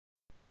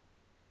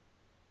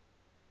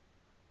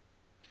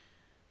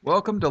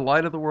Welcome to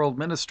Light of the World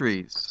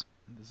Ministries.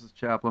 This is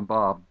Chaplain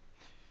Bob.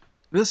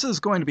 This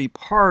is going to be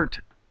part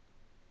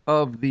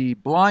of the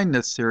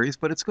blindness series,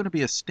 but it's going to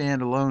be a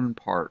standalone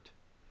part.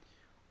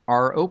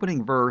 Our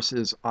opening verse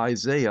is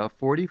Isaiah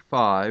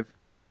 45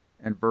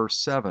 and verse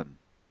 7.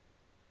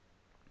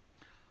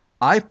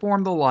 I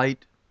form the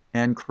light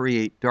and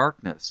create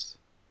darkness.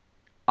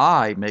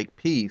 I make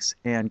peace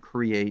and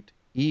create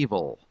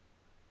evil.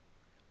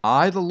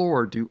 I, the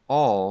Lord, do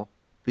all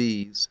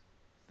these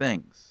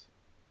things.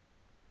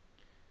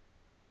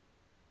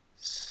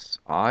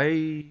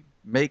 I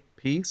make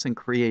peace and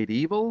create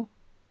evil.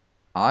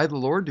 I, the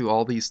Lord, do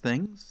all these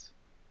things.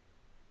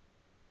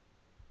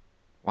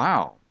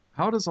 Wow.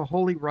 How does a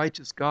holy,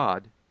 righteous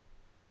God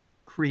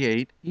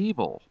create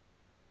evil?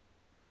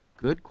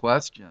 Good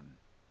question.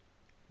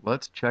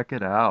 Let's check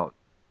it out.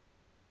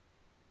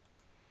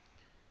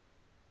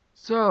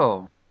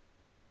 So,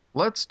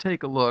 let's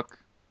take a look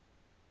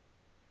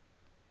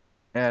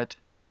at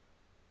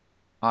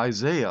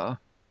Isaiah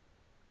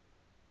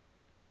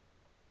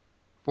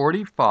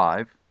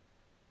 45.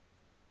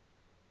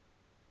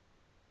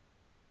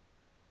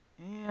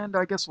 And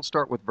I guess we'll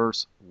start with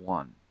verse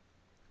 1.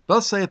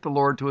 Thus saith the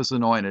Lord to his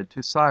anointed,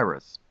 to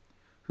Cyrus,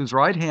 whose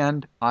right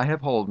hand I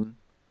have holden,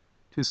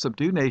 to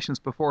subdue nations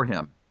before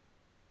him.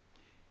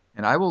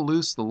 And I will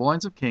loose the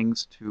loins of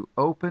kings, to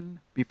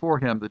open before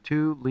him the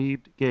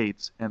two-leaved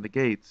gates, and the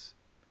gates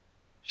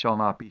shall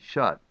not be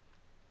shut.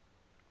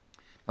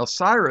 Now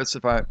Cyrus,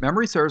 if my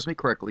memory serves me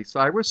correctly,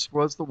 Cyrus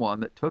was the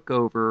one that took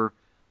over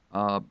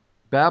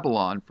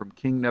Babylon from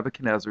King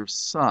Nebuchadnezzar's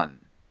son.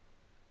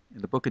 In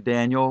the book of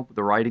Daniel,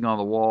 the writing on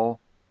the wall,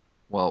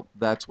 well,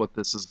 that's what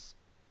this is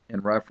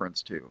in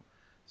reference to.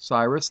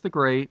 Cyrus the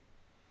Great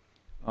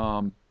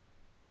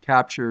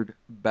captured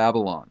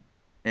Babylon,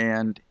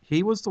 and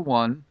he was the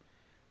one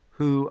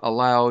who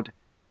allowed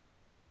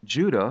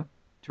Judah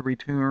to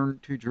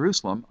return to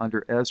Jerusalem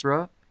under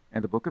Ezra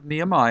and the book of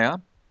Nehemiah,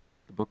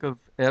 the book of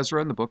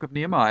Ezra and the book of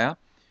Nehemiah,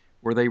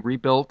 where they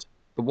rebuilt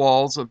the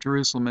walls of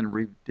Jerusalem and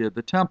redid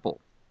the temple.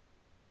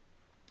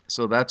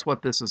 So that's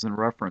what this is in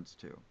reference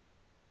to.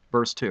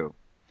 Verse 2.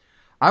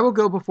 I will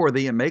go before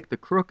thee and make the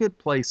crooked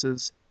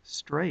places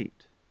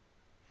straight.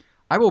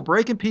 I will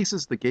break in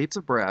pieces the gates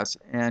of brass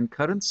and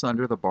cut in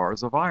sunder the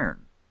bars of iron.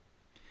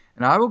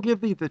 And I will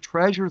give thee the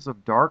treasures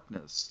of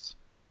darkness.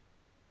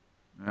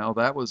 Now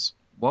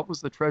what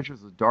was the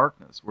treasures of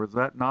darkness? Was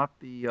that not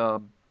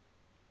the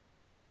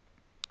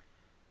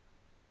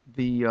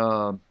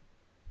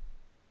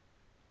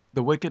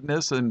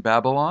wickedness in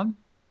Babylon?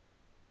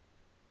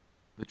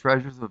 The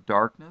treasures of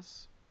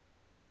darkness?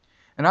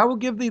 And I will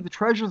give thee the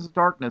treasures of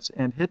darkness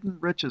and hidden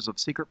riches of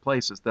secret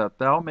places, that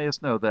thou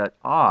mayest know that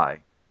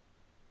I,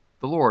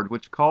 the Lord,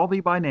 which call thee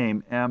by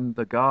name, am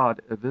the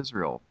God of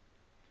Israel.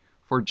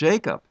 For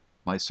Jacob,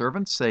 my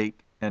servant's sake,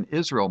 and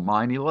Israel,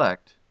 mine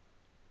elect,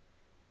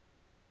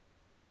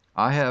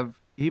 I have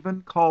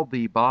even called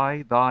thee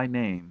by thy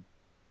name.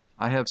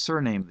 I have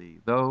surnamed thee,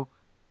 though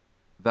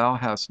thou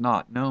hast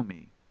not known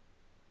me.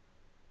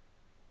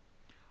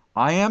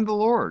 I am the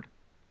Lord.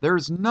 There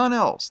is none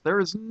else. There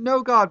is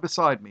no God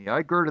beside me.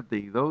 I girded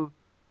thee, though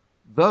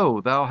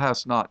thou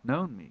hast not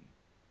known me.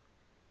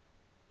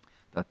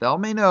 That thou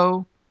may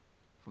know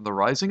from the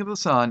rising of the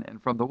sun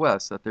and from the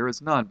west that there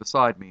is none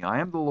beside me. I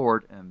am the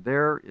Lord, and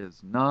there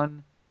is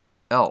none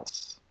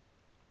else.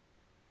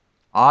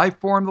 I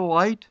form the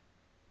light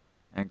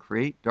and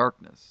create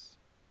darkness.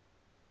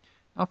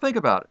 Now think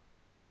about it.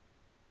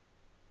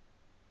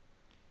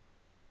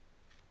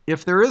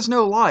 If there is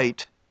no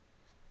light,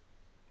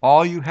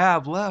 all you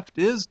have left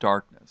is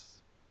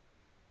darkness.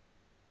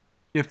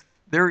 If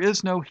there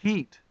is no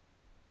heat,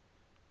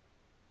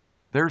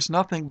 there's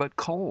nothing but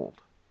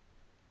cold.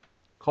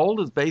 Cold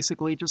is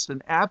basically just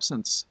an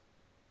absence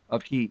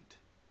of heat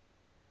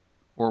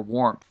or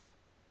warmth.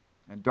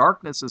 And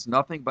darkness is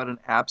nothing but an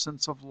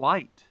absence of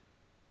light.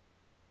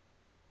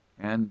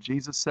 And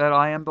Jesus said,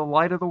 I am the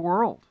light of the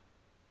world.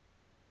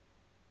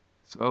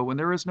 So when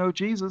there is no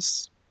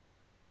Jesus,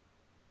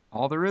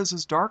 all there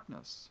is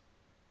darkness.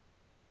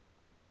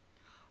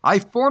 I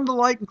form the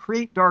light and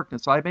create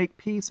darkness. I make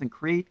peace and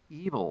create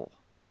evil.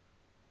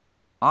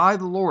 I,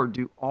 the Lord,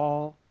 do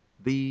all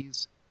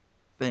these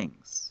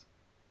things.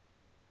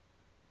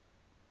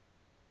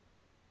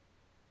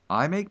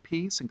 I make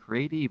peace and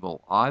create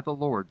evil. I, the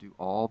Lord, do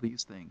all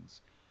these things.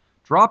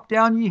 Drop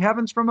down, ye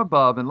heavens, from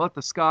above, and let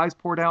the skies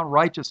pour down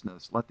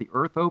righteousness. Let the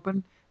earth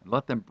open, and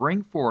let them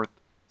bring forth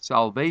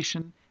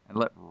salvation, and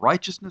let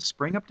righteousness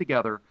spring up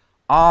together.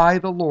 I,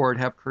 the Lord,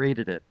 have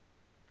created it.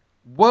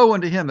 Woe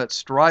unto him that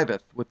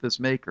striveth with his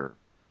maker.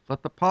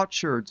 Let the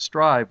potsherd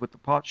strive with the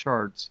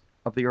potsherds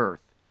of the earth.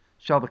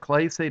 Shall the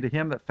clay say to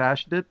him that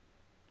fashioned it,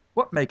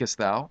 What makest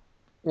thou?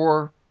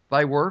 Or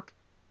thy work,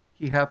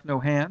 He hath no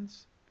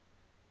hands?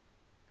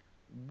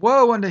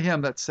 Woe unto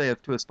him that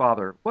saith to his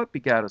father, What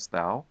begattest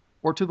thou?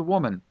 Or to the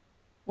woman,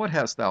 What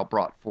hast thou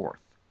brought forth?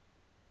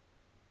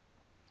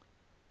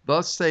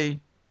 Thus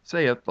saith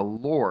the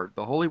Lord,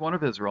 the Holy One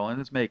of Israel, and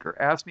his Maker,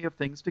 Ask me of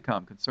things to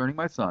come concerning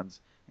my sons,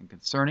 and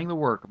concerning the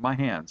work of my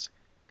hands.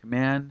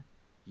 Command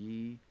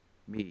ye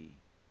me.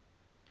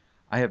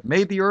 I have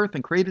made the earth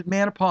and created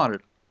man upon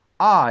it.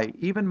 I,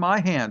 even my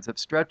hands, have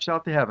stretched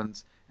out the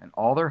heavens, and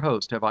all their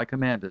host have I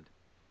commanded.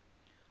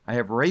 I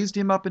have raised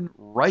him up in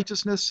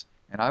righteousness,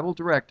 and I will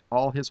direct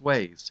all his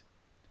ways.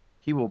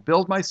 He will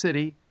build my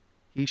city.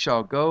 He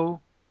shall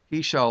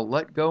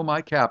let go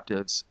my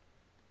captives,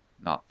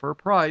 not for a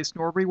price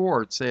nor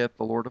reward, saith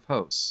the Lord of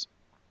hosts.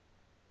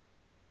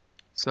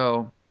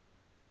 So,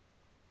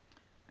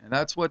 and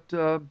that's what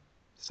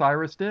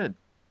Cyrus did.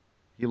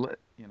 He let,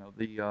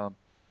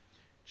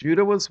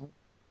 Judah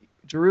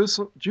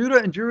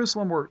and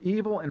Jerusalem were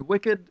evil and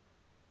wicked,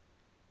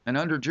 and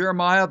under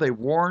Jeremiah they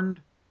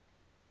warned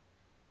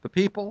the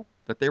people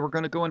that they were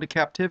going to go into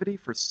captivity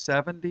for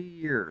 70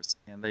 years,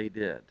 and they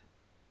did.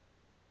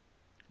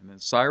 And then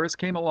Cyrus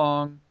came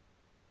along,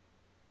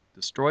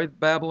 destroyed the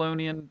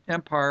Babylonian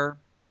Empire,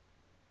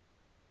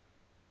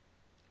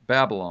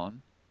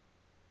 Babylon,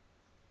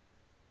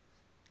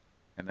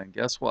 and then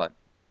guess what?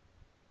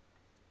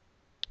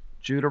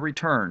 Judah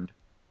returned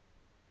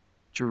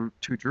to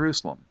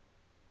Jerusalem.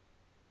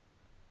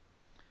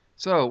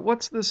 So,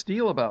 what's this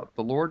deal about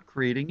the Lord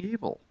creating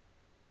evil?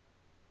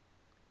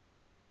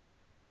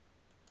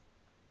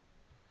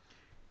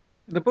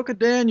 In the book of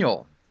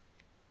Daniel,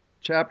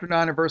 chapter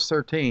 9 and verse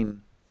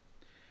 13,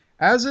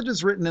 as it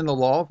is written in the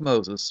law of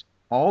Moses,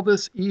 all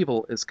this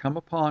evil is come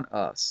upon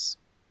us.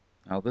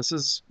 Now, this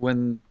is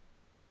when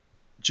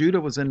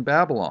Judah was in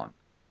Babylon.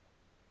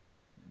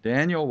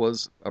 Daniel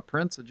was a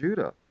prince of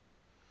Judah.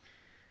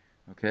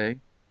 Okay?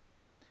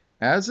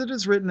 As it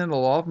is written in the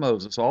law of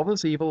Moses, all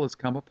this evil is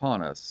come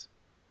upon us.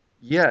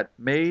 Yet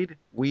made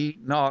we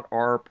not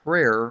our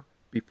prayer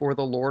before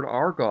the Lord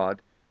our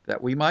God,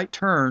 that we might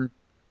turn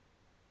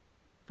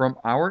from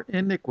our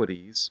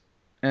iniquities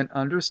and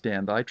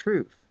understand thy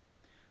truth.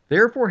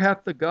 Therefore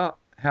hath the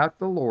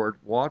Lord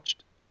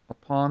watched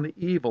upon the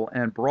evil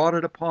and brought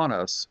it upon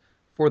us.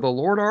 For the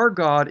Lord our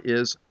God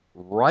is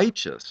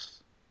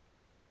righteous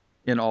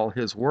in all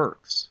his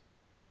works.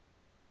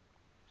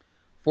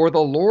 For the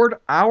Lord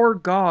our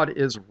God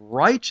is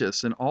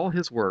righteous in all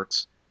his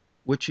works,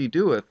 which he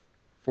doeth,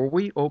 for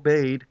we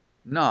obeyed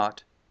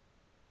not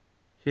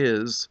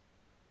his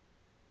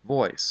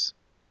voice.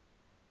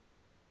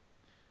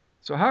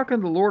 So how can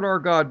the Lord our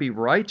God be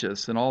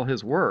righteous in all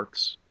his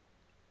works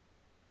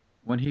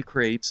when he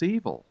creates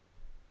evil?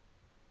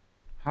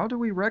 How do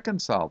we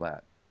reconcile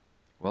that?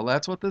 Well,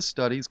 that's what this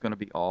study is going to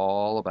be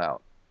all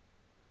about.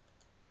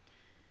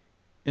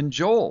 In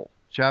Joel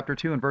chapter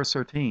 2 and verse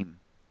 13,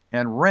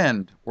 and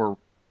rend or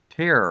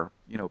tear,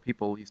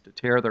 people used to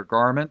tear their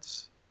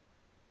garments,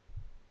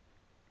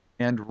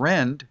 and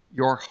rend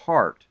your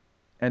heart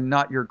and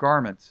not your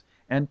garments,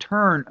 and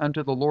turn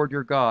unto the Lord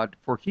your God,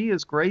 for he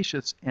is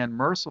gracious and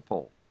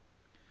merciful,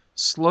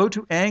 slow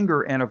to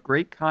anger and of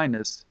great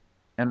kindness,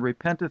 and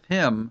repenteth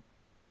him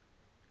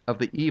of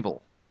the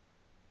evil.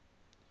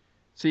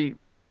 See,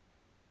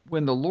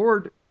 when the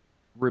Lord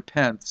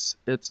repents,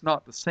 it's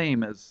not the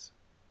same as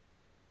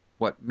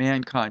what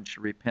mankind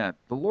should repent.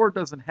 The Lord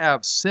doesn't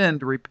have sin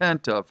to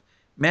repent of.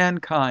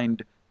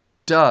 Mankind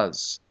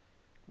does.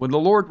 When the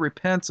Lord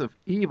repents of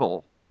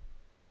evil,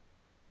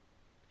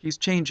 he's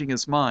changing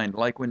his mind,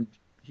 like when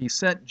he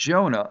sent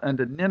Jonah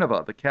unto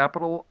Nineveh, the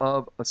capital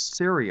of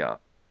Assyria.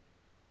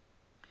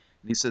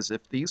 And he says,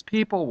 if these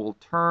people will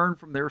turn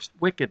from their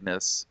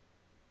wickedness,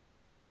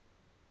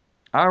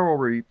 I will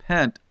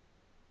repent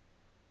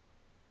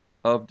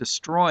of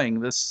destroying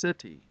this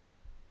city.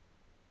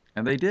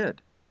 And they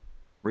did.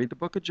 Read the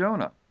book of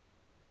Jonah.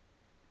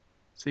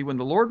 See, when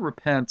the Lord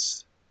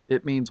repents,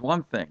 it means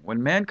one thing.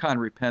 When mankind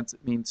repents,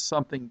 it means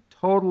something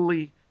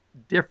totally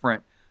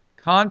different,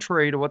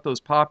 contrary to what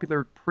those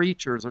popular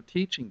preachers are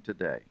teaching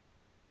today.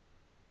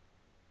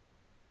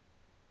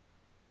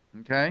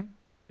 Okay?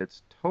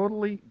 It's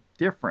totally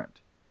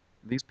different.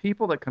 These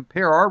people that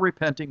compare our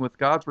repenting with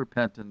God's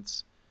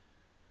repentance,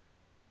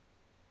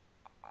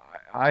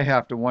 I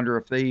have to wonder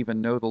if they even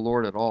know the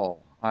Lord at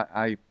all.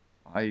 I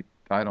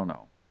don't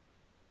know.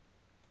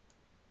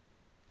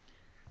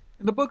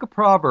 In the book of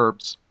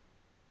Proverbs,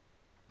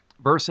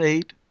 chapter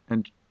 8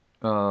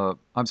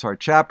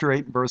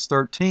 and verse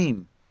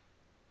 13,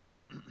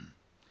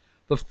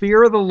 the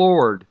fear of the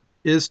Lord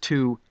is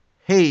to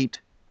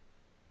hate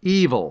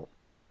evil,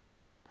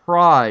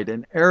 pride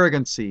and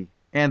arrogancy,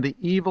 and the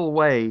evil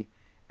way,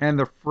 and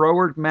the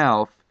froward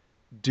mouth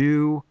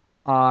do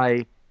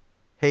I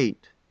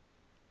hate.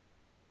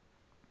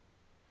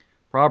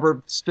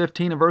 Proverbs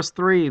 15 and verse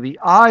 3, the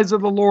eyes of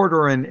the Lord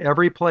are in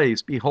every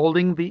place,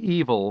 beholding the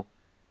evil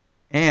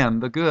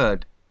and the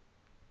good.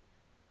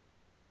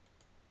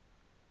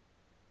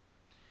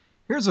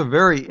 Here's a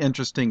very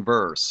interesting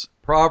verse.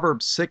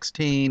 Proverbs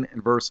 16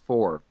 and verse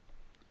 4.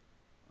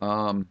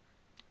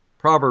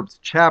 Proverbs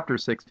chapter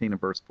 16 and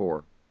verse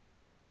 4.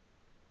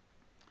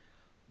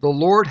 The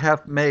Lord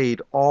hath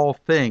made all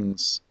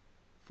things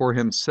for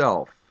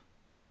himself.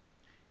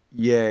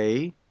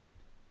 Yea,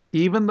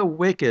 even the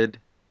wicked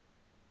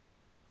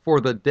for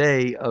the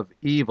day of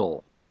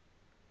evil.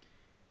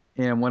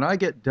 And when I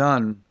get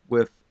done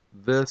with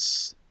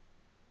this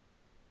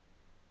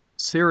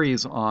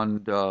series on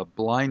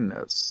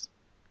blindness,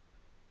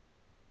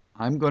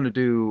 I'm going to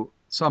do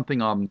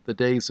something on the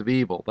days of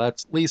evil.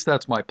 At least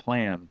that's my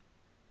plan.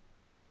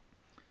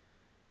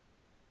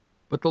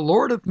 But the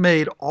Lord hath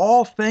made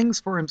all things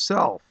for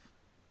himself,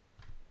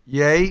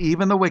 yea,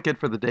 even the wicked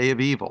for the day of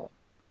evil.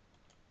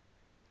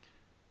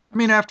 I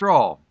mean, after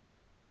all,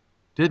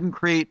 didn't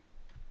create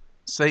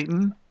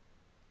Satan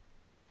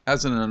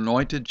as an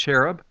anointed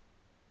cherub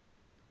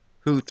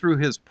who through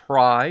his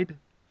pride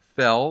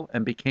fell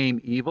and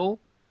became evil?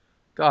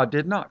 God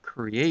did not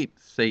create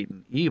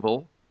Satan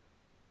evil,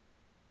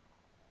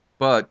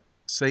 but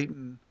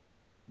Satan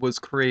was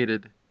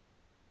created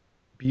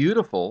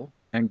beautiful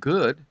and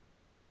good,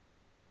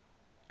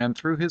 and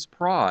through his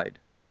pride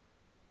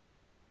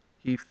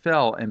he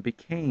fell and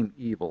became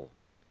evil.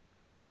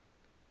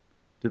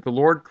 Did the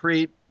Lord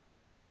create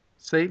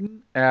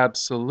Satan?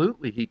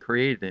 Absolutely, he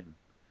created him.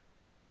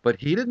 But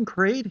he didn't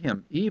create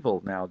him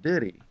evil now,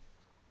 did he?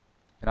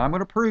 And I'm going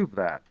to prove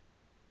that.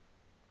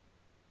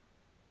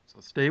 So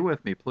stay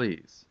with me,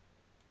 please.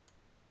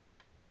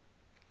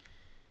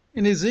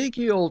 In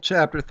Ezekiel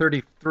chapter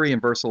 33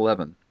 and verse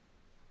 11,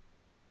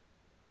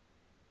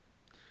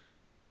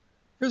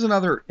 here's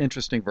another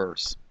interesting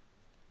verse.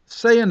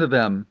 Say unto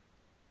them,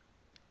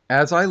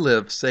 As I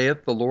live,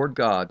 saith the Lord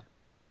God,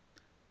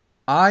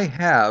 I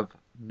have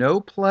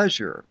no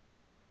pleasure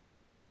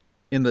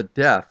in the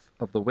death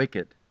of the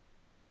wicked,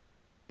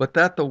 but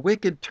that the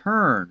wicked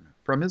turn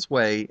from his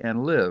way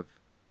and live.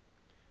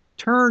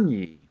 Turn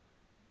ye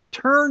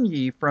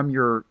from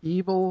your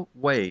evil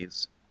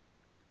ways,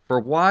 for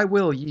why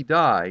will ye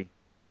die,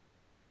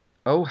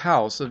 O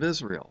house of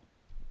Israel?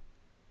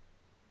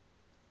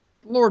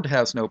 The Lord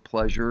has no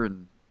pleasure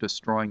in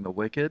destroying the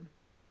wicked,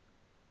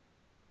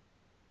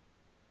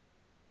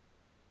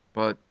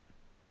 but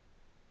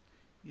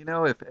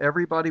if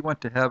everybody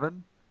went to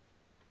heaven,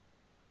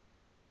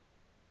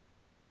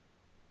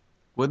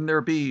 wouldn't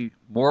there be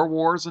more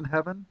wars in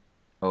heaven?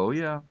 Oh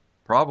yeah,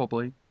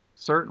 probably,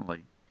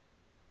 certainly.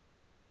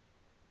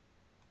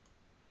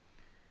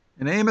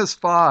 In Amos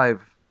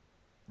 5,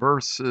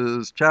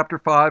 chapter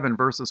 5 and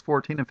verses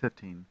 14 and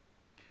 15,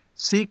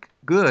 seek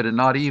good and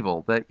not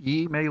evil, that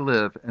ye may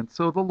live, and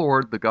so the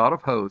Lord, the God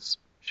of hosts,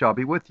 shall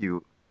be with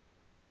you,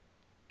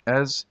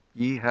 as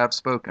ye have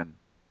spoken.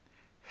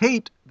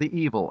 Hate the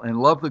evil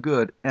and love the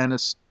good, and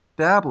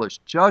establish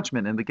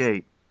judgment in the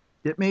gate.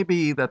 It may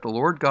be that the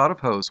Lord God of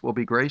hosts will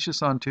be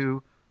gracious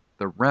unto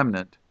the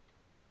remnant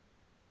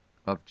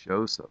of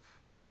Joseph.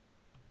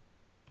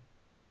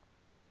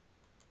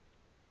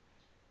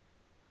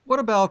 What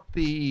about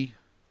the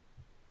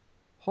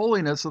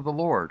holiness of the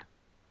Lord?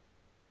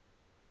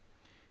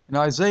 In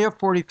Isaiah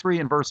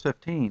 43 and verse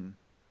 15,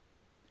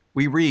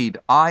 we read,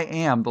 I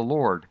am the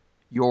Lord,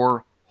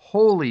 your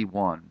Holy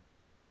One,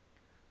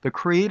 the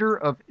Creator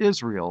of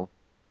Israel,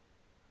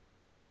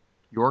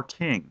 your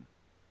King.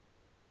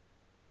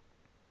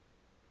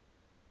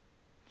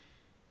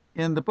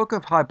 In the book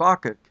of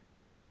Habakkuk,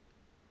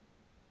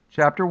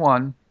 chapter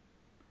 1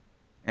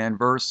 and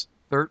verse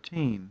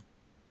 13,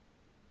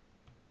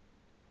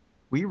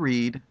 we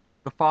read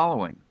the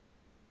following.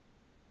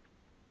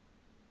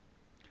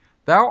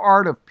 Thou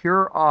art of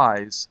purer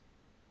eyes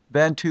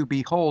than to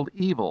behold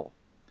evil,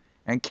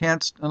 and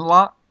canst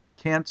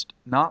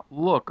not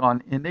look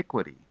on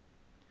iniquity.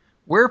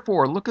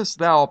 Wherefore lookest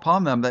thou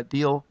upon them that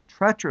deal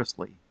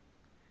treacherously,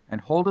 and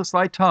holdest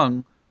thy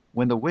tongue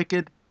when the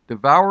wicked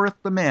devoureth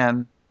the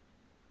man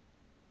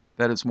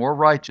that is more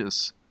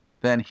righteous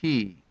than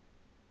he?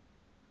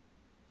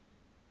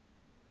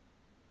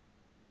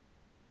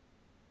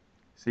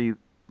 See, the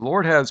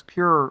Lord has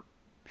purer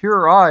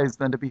eyes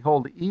than to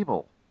behold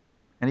evil,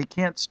 and he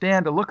can't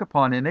stand to look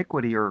upon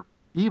iniquity or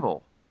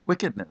evil,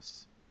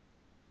 wickedness.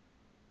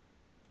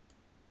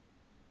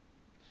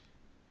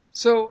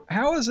 So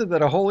how is it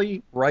that a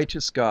holy,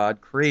 righteous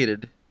God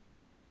created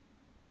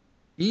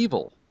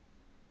evil?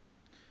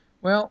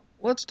 Well,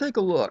 let's take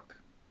a look.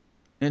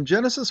 In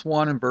Genesis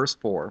 1 and verse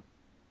 4,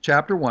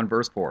 chapter 1,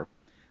 verse 4,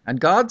 and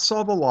God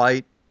saw the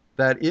light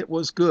that it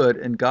was good,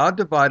 and God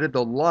divided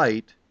the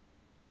light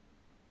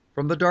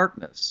from the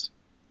darkness.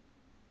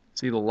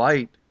 See, the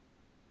light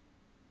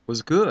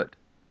was good.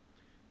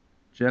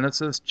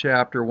 Genesis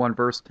chapter 1,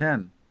 verse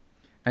 10,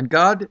 and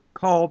God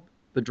called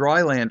the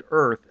dry land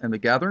earth, and the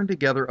gathering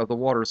together of the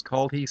waters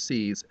called he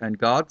seas, and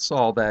God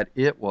saw that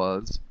it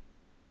was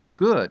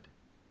good.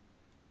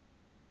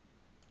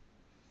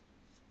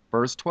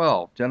 Verse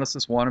 12,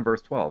 Genesis 1 and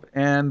verse 12,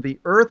 and the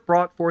earth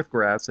brought forth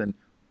grass and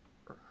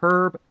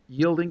herb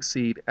yielding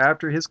seed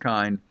after his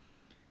kind,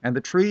 and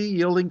the tree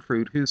yielding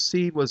fruit whose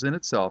seed was in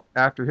itself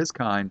after his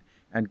kind,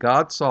 and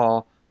God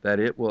saw that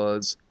it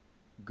was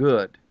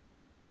good.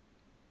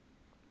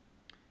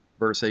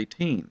 Verse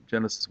 18,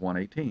 Genesis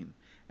 1:18,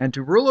 and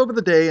to rule over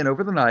the day and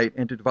over the night,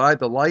 and to divide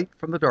the light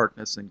from the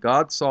darkness, and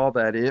God saw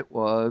that it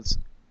was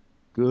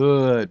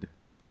good.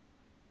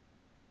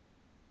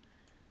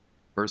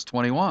 Verse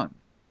 21,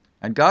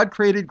 and God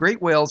created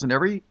great whales and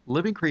every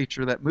living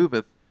creature that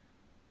moveth,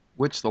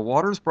 which the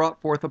waters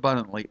brought forth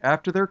abundantly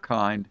after their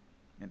kind,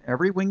 and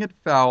every winged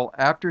fowl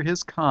after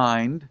his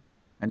kind,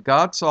 and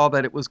God saw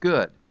that it was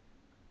good.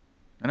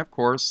 And of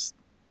course,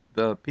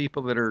 the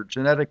people that are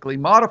genetically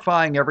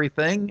modifying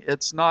everything,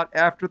 it's not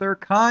after their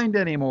kind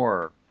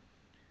anymore.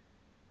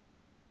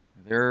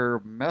 They're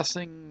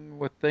messing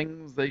with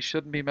things they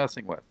shouldn't be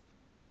messing with.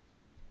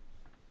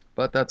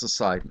 But that's a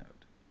side note.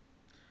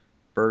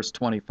 Verse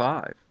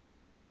 25.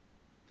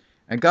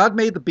 And God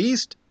made the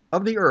beast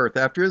of the earth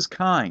after his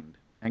kind,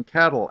 and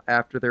cattle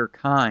after their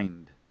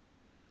kind,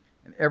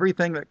 and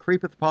everything that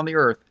creepeth upon the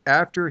earth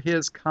after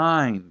his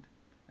kind.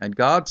 And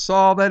God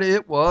saw that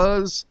it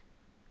was,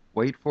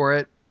 wait for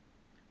it,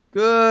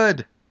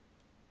 good.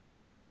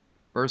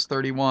 Verse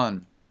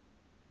 31.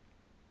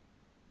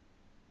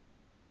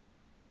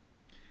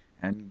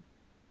 And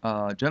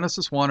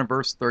Genesis 1 and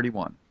verse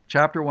 31.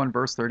 Chapter 1,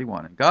 verse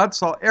 31. And God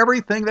saw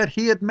everything that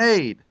he had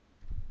made.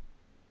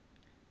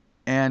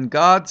 And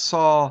God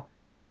saw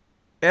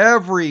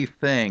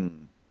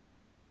everything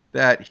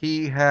that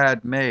he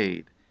had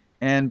made.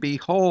 And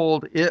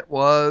behold, it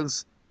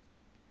was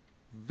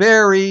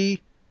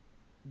very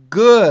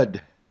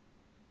good.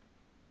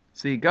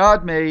 See,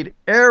 God made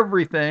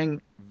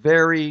everything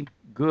very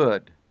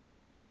good.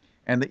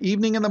 And the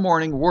evening and the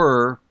morning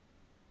were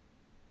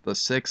the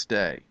sixth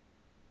day.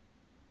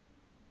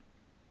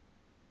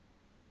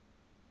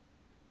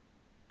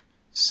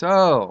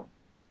 So,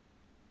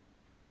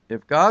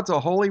 if God's a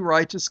holy,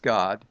 righteous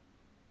God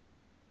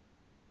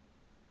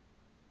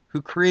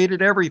who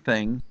created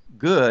everything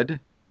good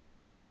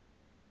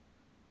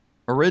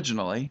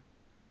originally,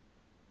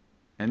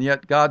 and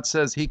yet God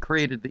says he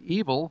created the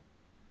evil,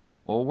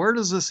 well, where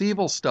does this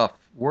evil stuff,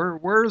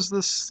 where's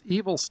this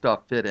evil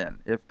stuff fit in?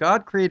 If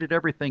God created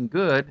everything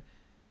good,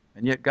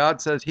 and yet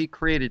God says he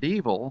created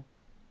evil,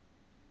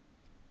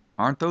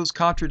 aren't those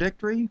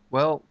contradictory?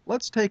 Well,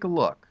 let's take a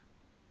look.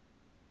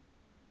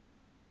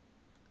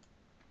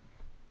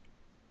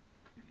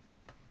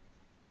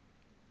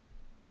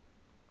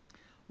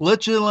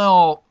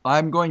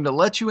 I'm going to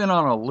let you in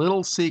on a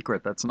little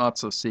secret that's not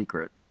so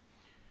secret.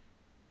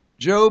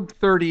 Job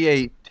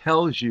 38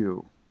 tells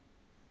you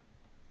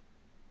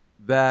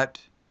that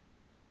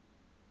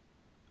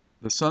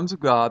the sons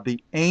of God,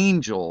 the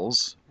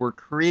angels, were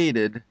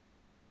created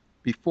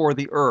before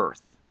the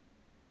earth.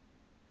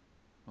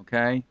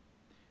 Okay?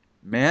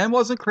 Man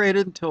wasn't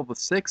created until the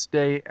sixth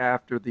day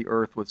after the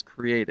earth was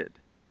created.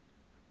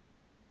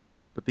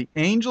 But the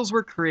angels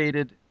were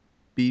created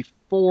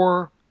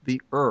before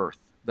the earth.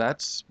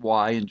 That's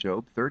why in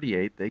Job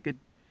 38 they could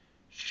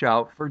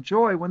shout for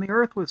joy when the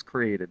earth was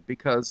created,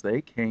 because they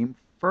came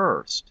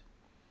first.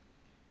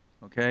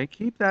 Okay,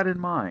 keep that in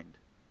mind.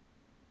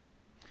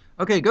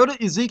 Okay, go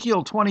to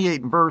Ezekiel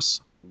 28 verse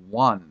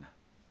 1.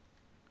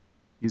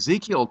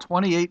 Ezekiel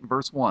 28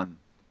 verse 1.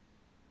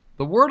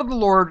 The word of the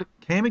Lord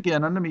came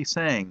again unto me,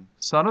 saying,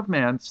 Son of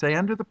man, say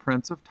unto the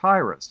prince of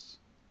Tyrus.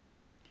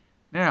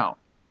 Now,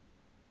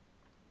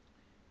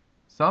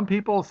 some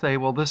people say,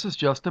 well, this is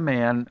just a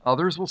man.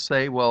 Others will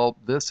say, well,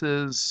 this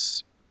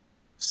is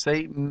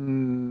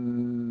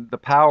Satan, the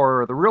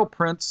power, the real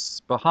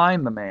prince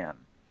behind the man.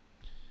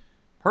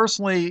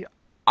 Personally,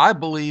 I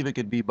believe it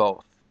could be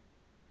both.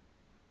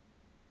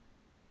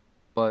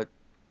 But,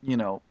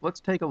 let's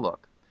take a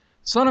look.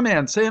 Son of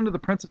man, say unto the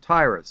prince of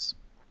Tyrus,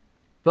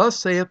 Thus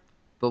saith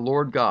the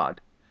Lord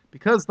God,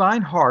 because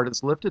thine heart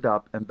is lifted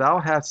up, and thou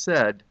hast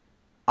said,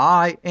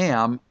 I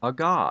am a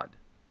god.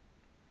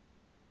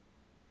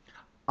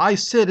 I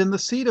sit in the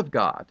seat of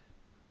God.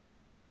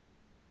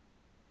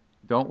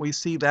 Don't we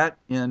see that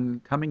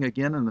coming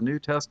again in the New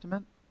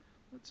Testament?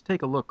 Let's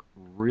take a look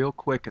real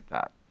quick at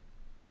that.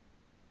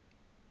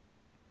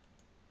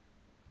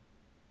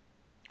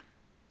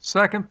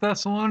 2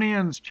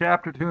 Thessalonians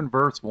chapter 2 and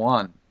verse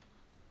 1.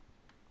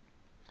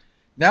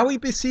 Now we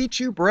beseech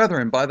you,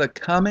 brethren, by the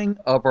coming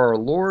of our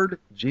Lord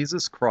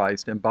Jesus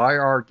Christ, and by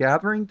our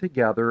gathering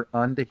together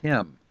unto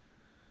him.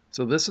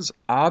 So this is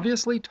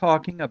obviously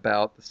talking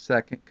about the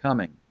second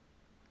coming.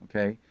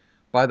 Okay?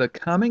 By the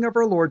coming of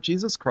our Lord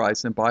Jesus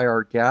Christ, and by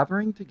our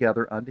gathering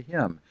together unto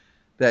him,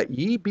 that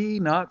ye be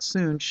not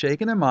soon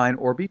shaken in mind,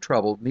 or be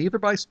troubled, neither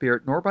by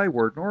spirit, nor by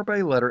word, nor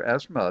by letter,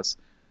 as from us,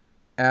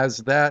 as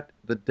that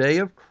the day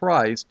of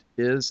Christ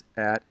is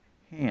at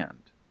hand.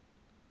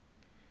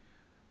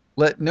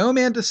 Let no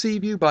man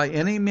deceive you by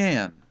any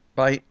man,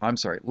 let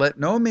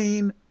no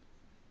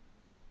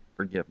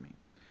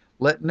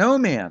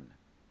man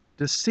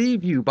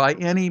deceive you by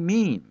any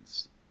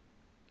means.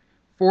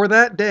 For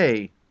that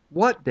day,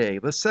 what day?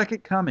 The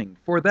second coming.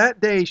 For that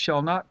day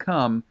shall not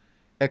come,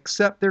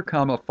 except there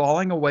come a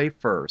falling away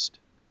first.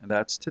 And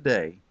that's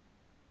today.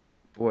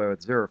 Boy,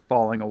 is there a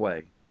falling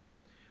away.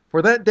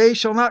 For that day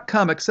shall not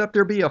come, except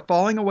there be a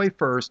falling away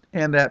first,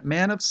 and that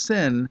man of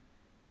sin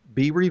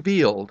be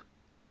revealed,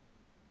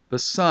 the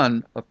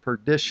son of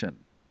perdition.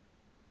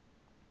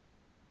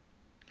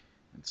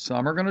 And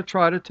some are going to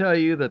try to tell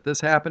you that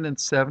this happened in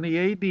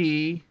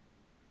 70 AD,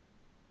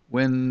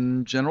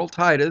 when General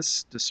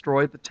Titus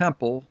destroyed the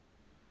temple,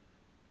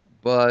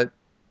 but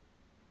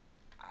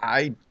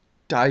I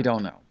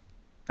don't know.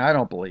 I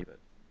don't believe it.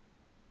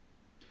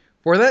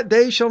 For that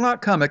day shall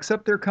not come,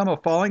 except there come a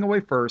falling away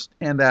first,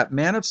 and that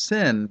man of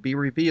sin be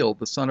revealed,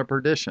 the son of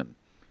perdition,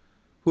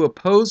 who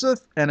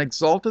opposeth and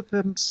exalteth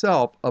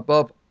himself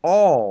above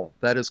all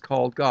that is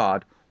called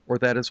God, or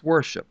that is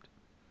worshipped,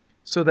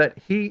 so that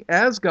he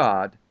as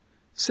God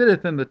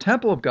sitteth in the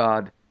temple of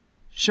God,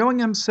 showing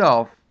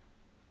himself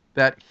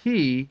that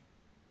he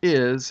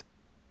is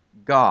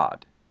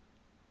God.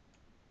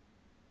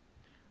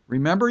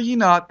 Remember ye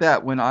not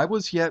that when I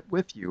was yet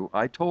with you,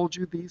 I told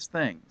you these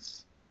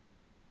things?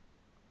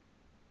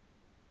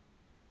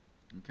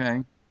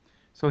 Okay?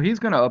 So he's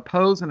going to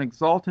oppose and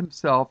exalt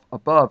himself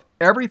above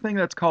everything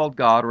that's called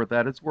God or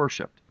that is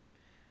worshiped.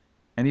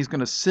 And he's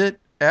going to sit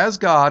as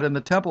God in the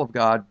temple of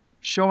God,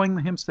 showing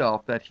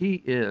himself that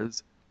he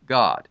is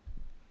God.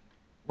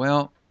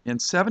 Well, in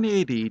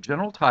 70 AD,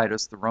 General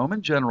Titus, the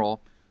Roman general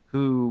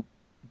who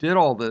did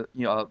all the,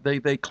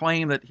 they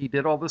claim that he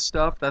did all this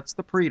stuff. That's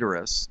the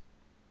preterists.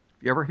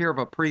 If you ever hear of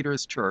a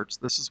preterist church,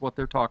 this is what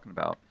they're talking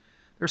about.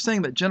 They're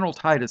saying that General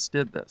Titus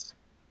did this.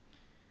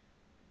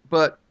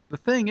 But the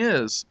thing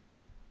is,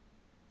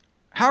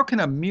 how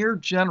can a mere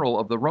general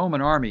of the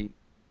Roman army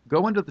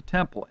go into the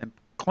temple and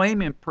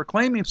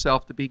proclaim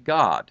himself to be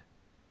God?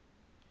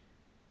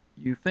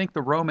 You think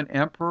the Roman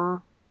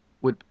emperor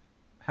would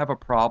have a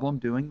problem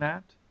doing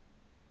that?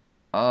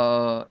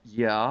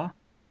 Yeah.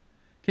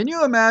 Can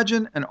you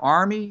imagine an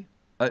army,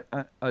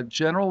 a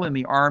general in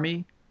the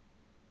army,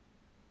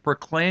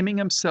 proclaiming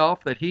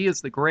himself that he is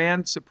the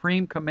grand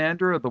supreme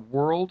commander of the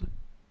world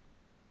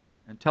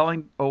and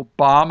telling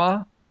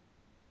Obama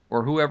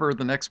or whoever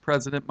the next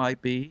president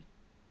might be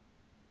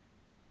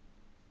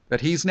that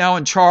he's now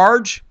in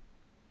charge?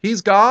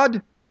 He's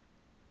God?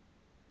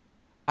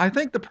 I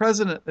think the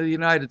President of the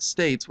United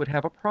States would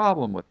have a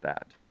problem with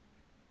that.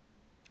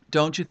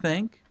 Don't you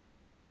think?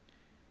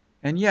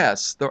 And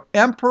yes, the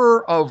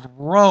Emperor of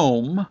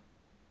Rome,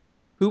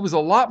 who was a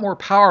lot more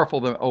powerful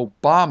than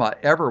Obama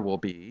ever will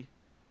be,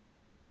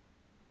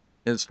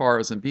 as far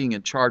as in being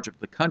in charge of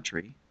the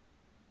country,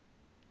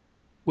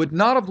 would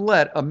not have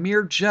let a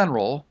mere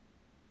general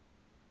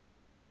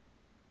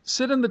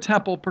sit in the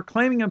temple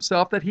proclaiming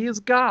himself that he is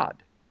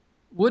God.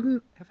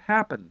 Wouldn't have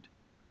happened.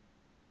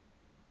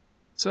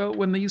 So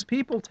when these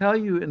people tell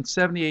you in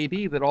 70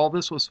 AD that all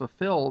this was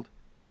fulfilled,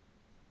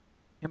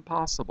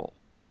 impossible.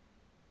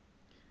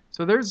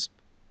 So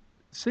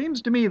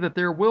seems to me that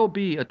there will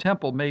be a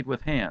temple made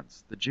with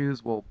hands. The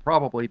Jews will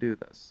probably do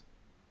this.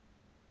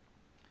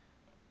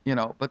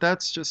 But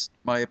that's just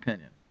my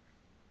opinion.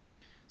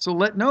 So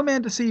let no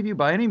man deceive you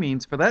by any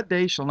means, for that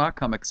day shall not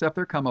come, except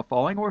there come a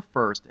falling away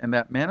first, and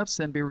that man of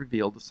sin be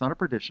revealed, the son of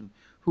perdition,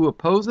 who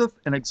opposeth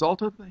and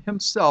exalteth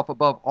himself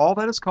above all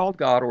that is called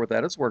God or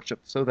that is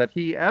worshipped, so that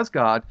he, as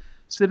God,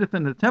 sitteth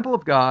in the temple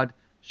of God,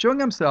 showing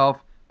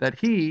himself that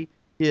he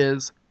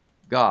is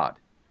God.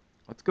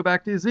 Let's go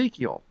back to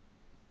Ezekiel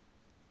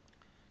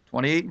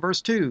 28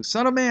 verse 2.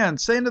 Son of man,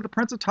 say unto the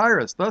prince of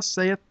Tyrus, thus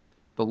saith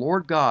the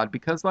Lord God,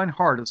 because thine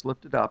heart is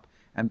lifted up,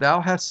 and thou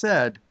hast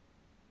said,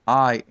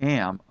 I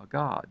am a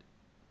God.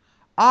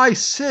 I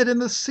sit in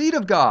the seat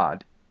of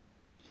God,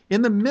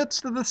 in the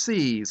midst of the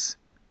seas.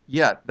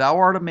 Yet thou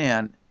art a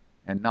man,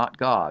 and not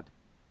God,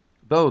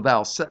 though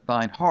thou set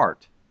thine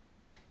heart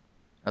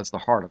as the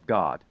heart of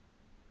God.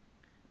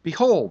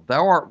 Behold,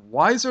 thou art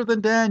wiser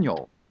than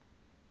Daniel.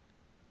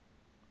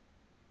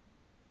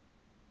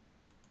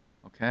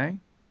 Okay?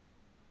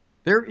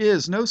 There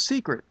is no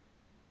secret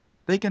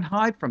they can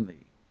hide from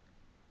thee.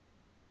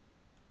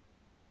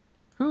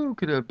 Who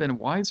could have been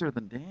wiser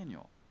than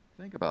Daniel?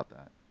 Think about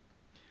that.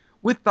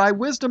 With thy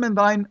wisdom and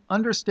thine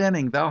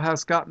understanding thou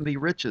hast gotten thee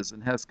riches,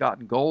 and hast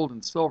gotten gold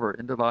and silver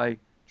into thy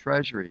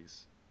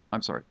treasuries.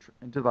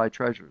 Into thy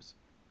treasures.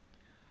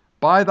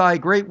 By thy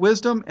great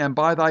wisdom and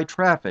by thy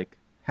traffic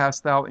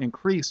hast thou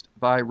increased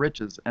thy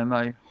riches, and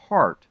thine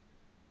heart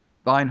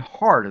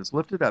is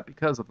lifted up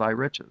because of thy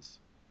riches.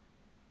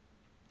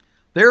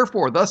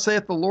 Therefore, thus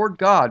saith the Lord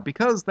God,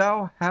 because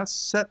thou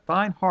hast set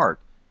thine heart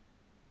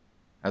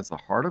as the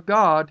heart of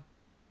God,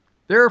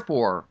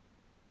 therefore,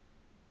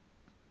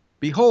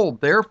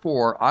 behold,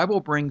 therefore, I will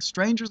bring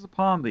strangers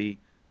upon thee,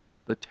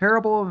 the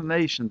terrible of the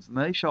nations, and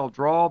they shall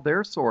draw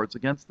their swords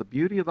against the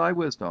beauty of thy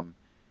wisdom,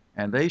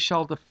 and they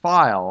shall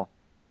defile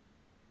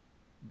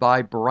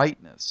thy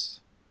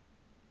brightness.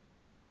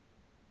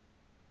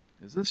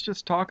 Is this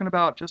just talking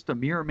about just a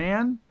mere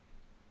man?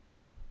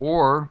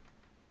 Or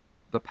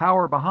the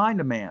power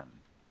behind a man,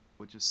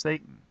 which is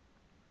Satan?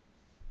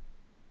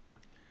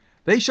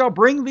 They shall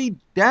bring thee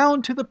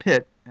down to the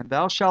pit, and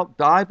thou shalt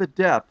die the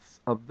deaths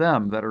of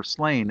them that are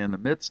slain in the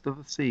midst of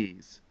the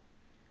seas.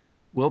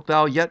 Wilt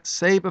thou yet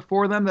say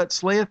before them that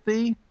slayeth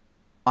thee,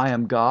 I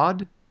am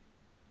God?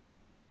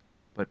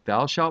 But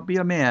thou shalt be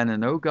a man and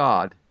no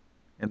God,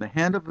 in the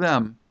hand of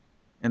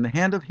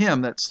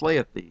him that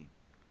slayeth thee.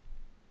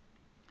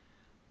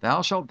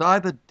 Thou shalt die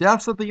the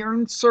deaths of the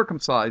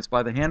uncircumcised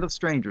by the hand of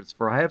strangers,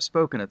 for I have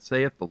spoken it,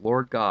 saith the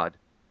Lord God.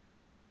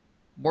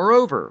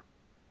 Moreover,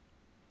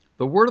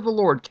 the word of the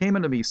Lord came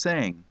unto me,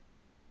 saying,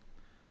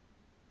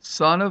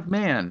 Son of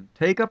man,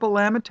 take up a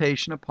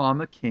lamentation upon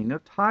the king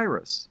of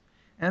Tyrus,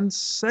 and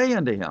say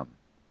unto him,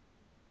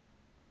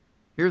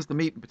 here's the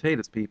meat and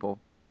potatoes, people.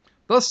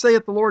 Thus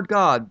saith the Lord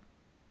God,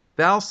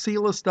 thou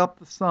sealest up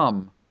the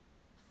sum,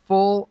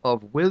 full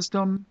of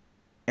wisdom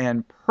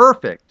and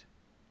perfect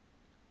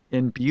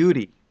in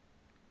beauty.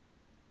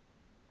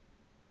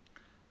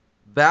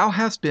 Thou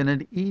hast been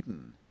in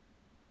Eden,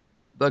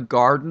 the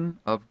garden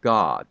of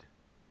God.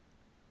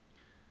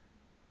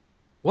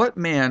 What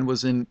man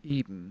was in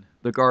Eden,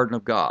 the garden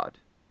of God?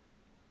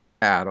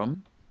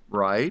 Adam,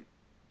 right?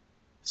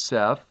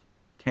 Seth,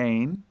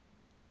 Cain,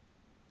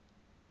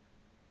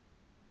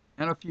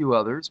 and a few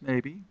others,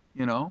 maybe.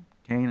 Cain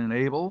and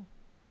Abel,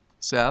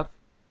 Seth,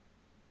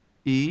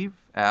 Eve,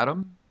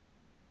 Adam.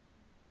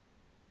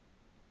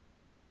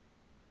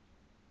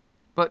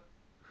 But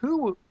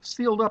who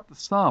sealed up the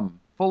sum,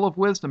 full of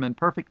wisdom and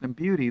perfect in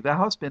beauty? Thou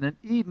hast been in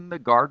Eden, the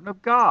garden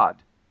of God.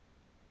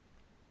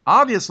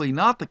 Obviously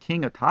not the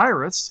king of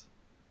Tyrus.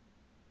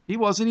 He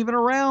wasn't even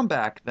around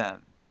back then.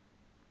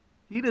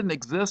 He didn't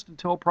exist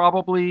until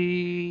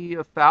probably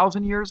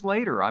 1,000 years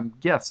later, I'm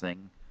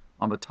guessing,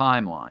 on the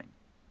timeline.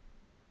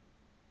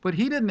 But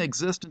he didn't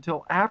exist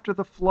until after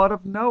the flood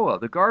of Noah.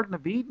 The Garden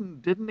of Eden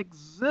didn't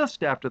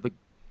exist after the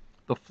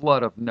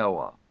flood of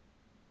Noah,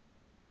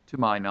 to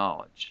my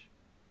knowledge.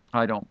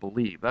 I don't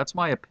believe. That's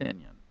my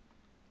opinion.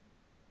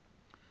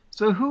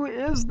 So who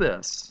is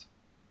this?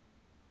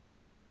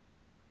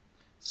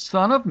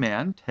 Son of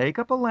man, take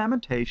up a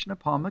lamentation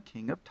upon the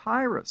king of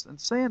Tyrus, and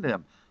say unto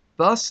him,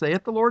 thus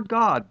saith the Lord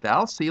God,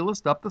 thou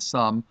sealest up the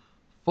sum,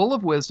 full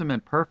of wisdom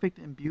and perfect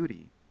in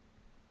beauty.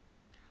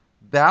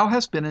 Thou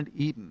hast been in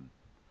Eden,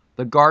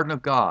 the garden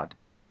of God.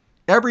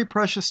 Every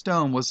precious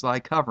stone was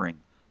thy covering,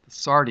 the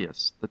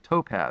sardius, the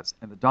topaz,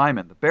 and the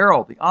diamond, the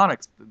beryl, the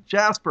onyx, the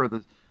jasper,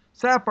 the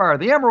sapphire,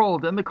 the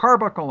emerald, and the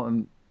carbuncle,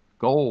 and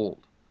gold.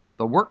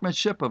 The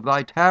workmanship of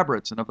thy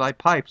tabrets and of thy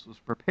pipes was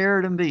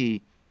prepared in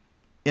thee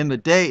in the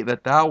day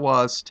that thou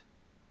wast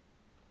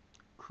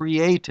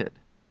created.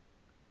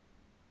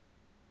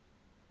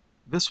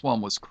 This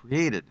one was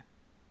created,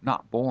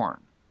 not born.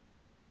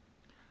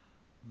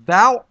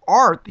 Thou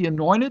art the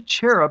anointed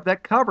cherub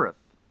that covereth.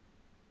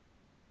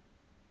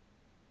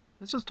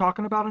 This is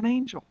talking about an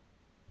angel.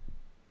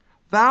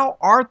 Thou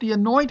art the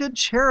anointed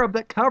cherub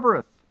that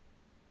covereth.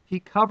 He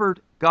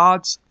covered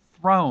God's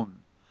throne.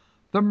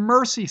 The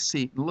mercy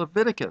seat in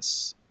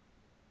Leviticus,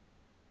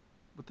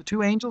 with the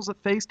two angels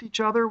that faced each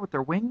other with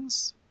their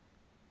wings.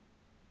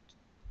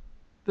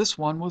 This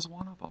one was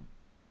one of them.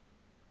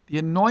 The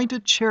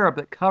anointed cherub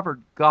that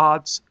covered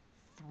God's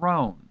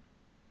throne.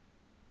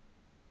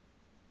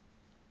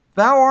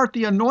 Thou art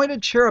the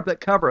anointed cherub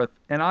that covereth,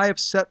 and I have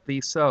set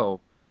thee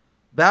so.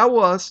 Thou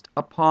wast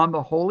upon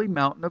the holy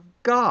mountain of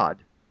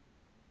God.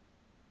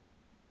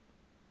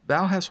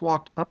 Thou hast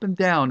walked up and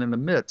down in the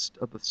midst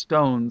of the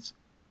stones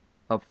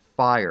of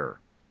fire.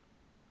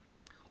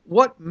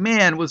 What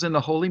man was in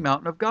the holy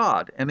mountain of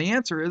God? And the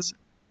answer is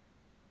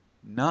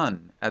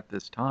none at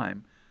this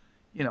time.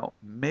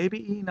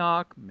 Maybe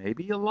Enoch,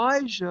 maybe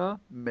Elijah,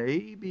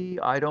 maybe,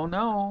 I don't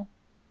know.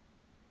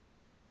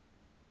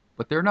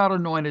 But they're not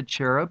anointed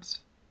cherubs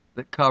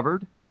that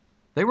covered.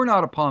 They were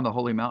not upon the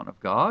holy mountain of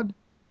God.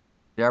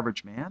 The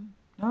average man?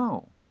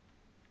 No.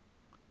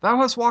 Thou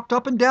hast walked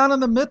up and down in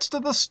the midst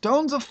of the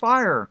stones of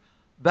fire.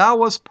 Thou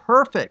wast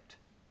perfect.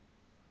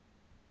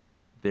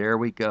 There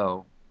we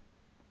go.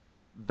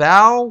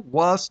 Thou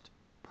wast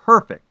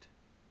perfect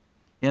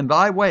in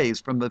thy ways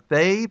from the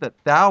day that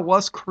thou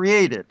wast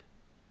created,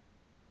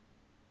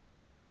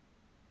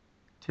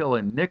 till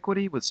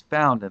iniquity was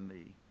found in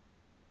thee.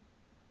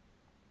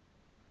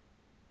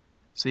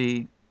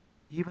 See,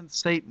 even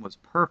Satan was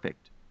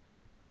perfect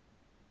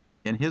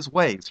in his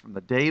ways from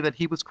the day that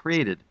he was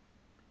created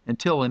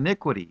until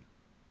iniquity,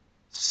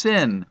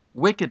 sin,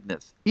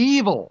 wickedness,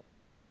 evil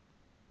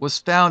was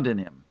found in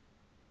him.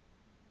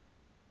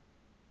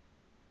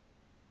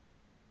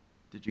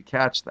 Did you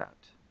catch that?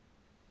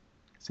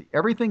 See,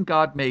 everything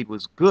God made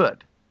was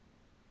good.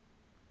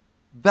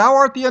 Thou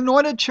art the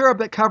anointed cherub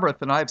that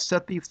covereth, and I have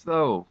set thee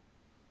so.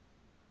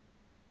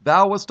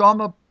 Thou wast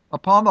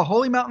upon the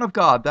holy mountain of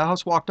God. Thou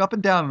hast walked up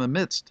and down in the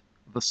midst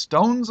of the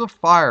stones of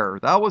fire.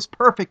 Thou wast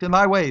perfect in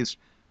thy ways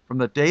from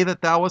the day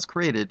that thou wast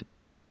created,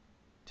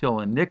 till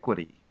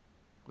iniquity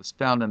was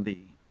found in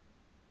thee.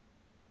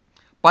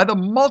 By the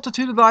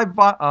multitude of thy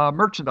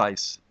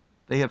merchandise,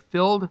 they have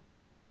filled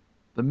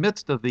the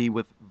midst of thee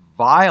with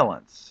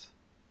violence.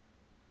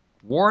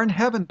 War in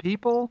heaven,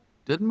 people.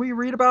 Didn't we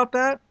read about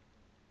that?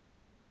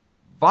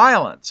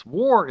 Violence.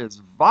 War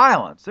is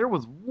violence. There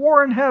was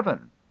war in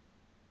heaven.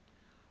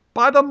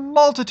 By the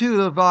multitude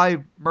of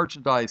thy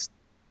merchandise,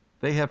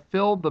 they have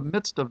filled the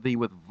midst of thee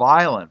with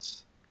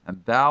violence,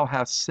 and thou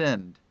hast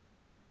sinned.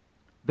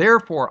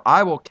 Therefore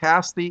I will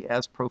cast thee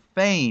as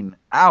profane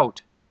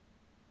out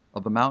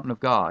of the mountain of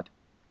God,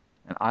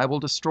 and I will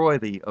destroy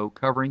thee, O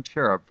covering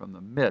cherub, from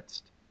the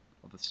midst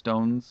of the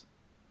stones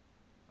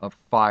of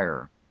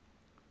fire.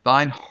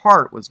 Thine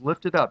heart was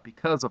lifted up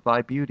because of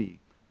thy beauty.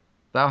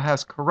 Thou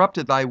hast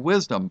corrupted thy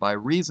wisdom by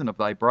reason of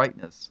thy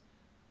brightness.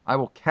 I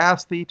will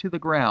cast thee to the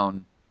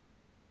ground.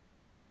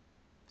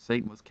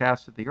 Satan was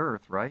cast to the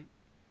earth, right?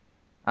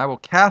 I will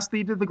cast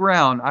thee to the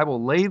ground. I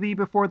will lay thee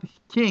before the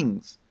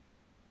kings,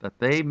 that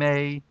they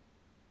may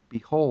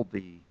behold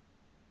thee.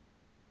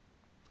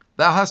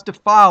 Thou hast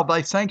defiled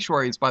thy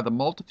sanctuaries by the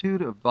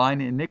multitude of thine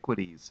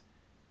iniquities,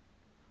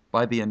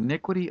 by the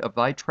iniquity of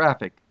thy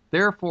traffic.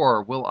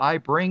 Therefore will I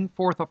bring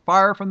forth a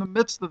fire from the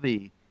midst of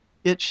thee.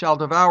 It shall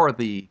devour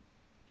thee,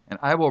 and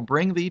I will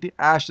bring thee to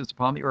ashes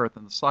upon the earth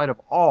in the sight of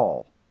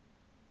all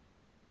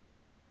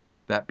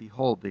that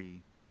behold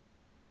thee.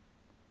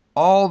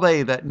 All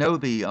they that know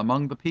thee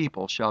among the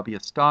people shall be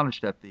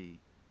astonished at thee.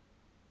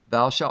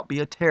 Thou shalt be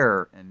a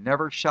terror, and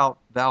never shalt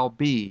thou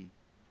be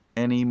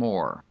any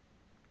more.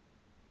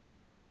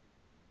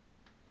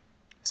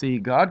 See,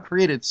 God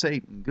created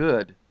Satan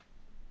good,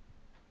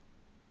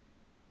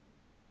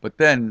 but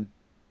then,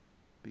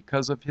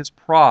 because of his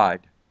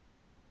pride,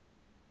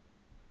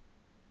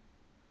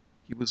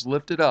 he was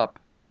lifted up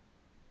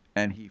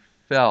and he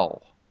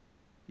fell.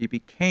 He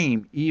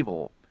became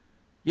evil.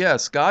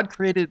 Yes, God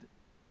created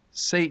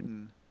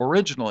Satan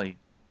originally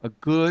a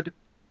good,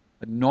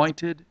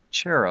 anointed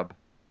cherub,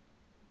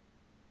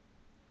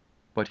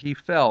 but he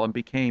fell and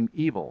became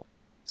evil.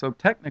 So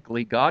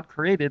technically, God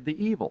created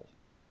the evil.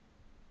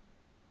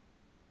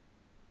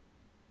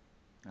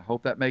 I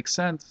hope that makes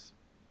sense.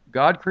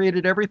 God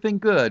created everything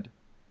good,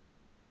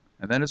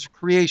 and then his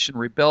creation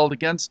rebelled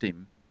against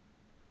him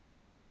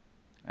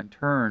and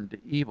turned to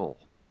evil.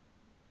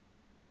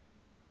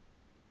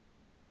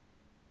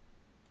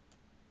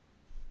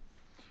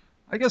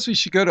 I guess we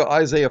should go to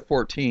Isaiah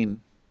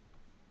 14,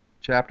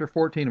 chapter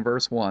 14,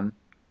 verse 1.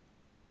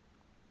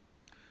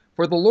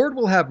 For the Lord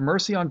will have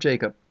mercy on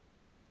Jacob,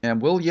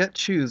 and will yet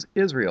choose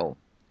Israel,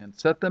 and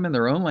set them in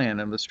their own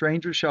land, and the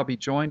strangers shall be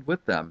joined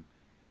with them,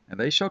 and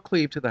they shall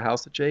cleave to the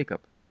house of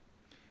Jacob.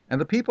 And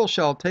the people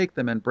shall take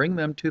them and bring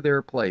them to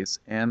their place,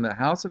 and the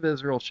house of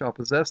Israel shall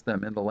possess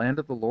them in the land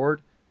of the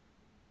Lord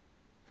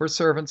for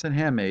servants and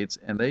handmaids,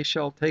 and they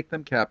shall take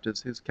them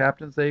captives, whose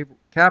captives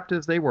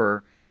they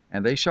were,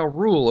 and they shall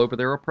rule over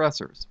their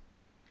oppressors.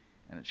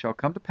 And it shall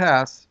come to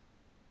pass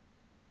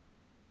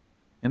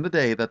in the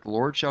day that the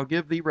Lord shall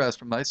give thee rest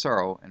from thy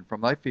sorrow, and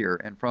from thy fear,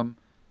 and from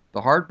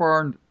the hard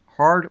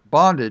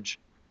bondage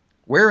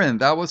wherein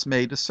thou wast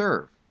made to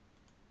serve,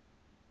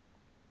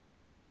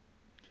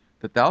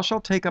 that thou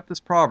shalt take up this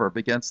proverb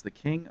against the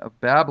king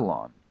of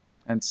Babylon,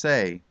 and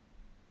say,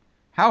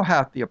 How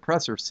hath the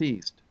oppressor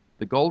ceased?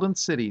 The golden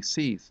city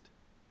ceased.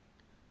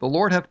 The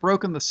Lord hath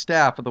broken the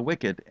staff of the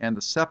wicked, and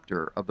the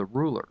scepter of the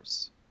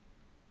rulers.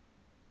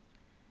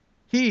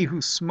 He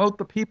who smote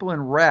the people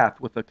in wrath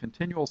with a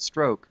continual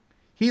stroke,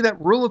 he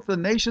that ruleth the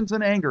nations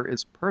in anger,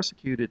 is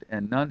persecuted,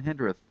 and none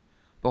hindereth.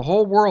 The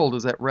whole world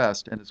is at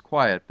rest, and is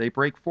quiet. They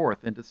break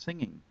forth into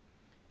singing.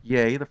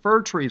 Yea, the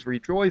fir trees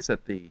rejoice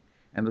at thee,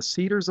 and the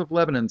cedars of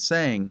Lebanon,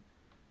 saying,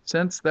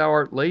 Since thou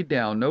art laid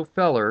down, no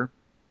feller,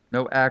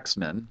 no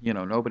axeman,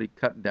 nobody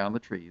cutting down the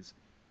trees.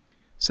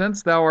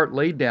 Since thou art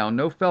laid down,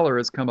 no feller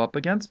is come up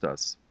against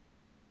us.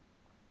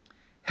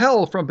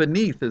 Hell from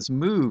beneath is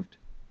moved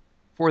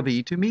for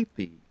thee to meet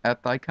thee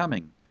at thy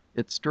coming.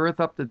 It stirreth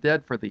up the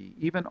dead for thee,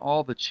 even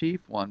all the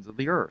chief ones of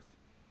the earth.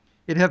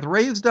 It hath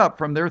raised up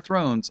from their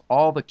thrones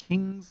all the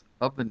kings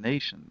of the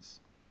nations.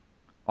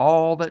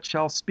 All that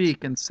shall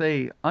speak and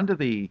say unto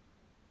thee,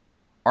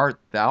 Art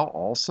thou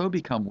also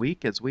become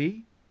weak as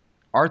we?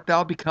 Art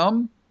thou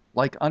become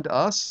like unto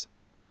us?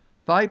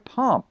 Thy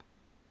pomp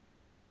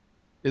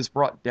is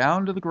brought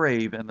down to the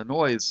grave, and the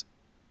noise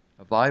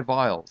of thy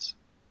vials.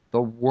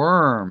 The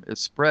worm is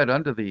spread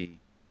unto thee,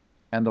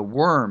 and the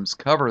worms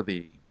cover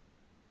thee.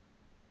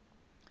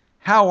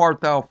 How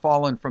art thou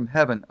fallen from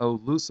heaven,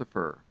 O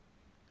Lucifer,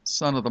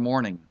 son of the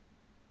morning?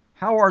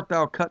 How art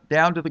thou cut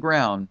down to the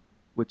ground,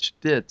 which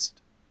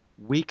didst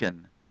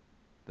weaken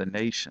the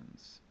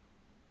nations?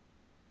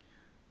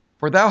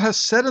 For thou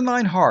hast said in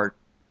thine heart,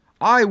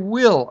 I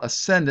will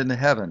ascend into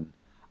heaven.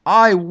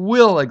 I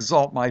will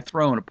exalt my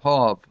throne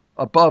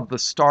above the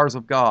stars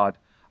of God.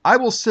 I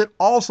will sit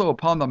also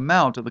upon the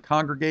mount of the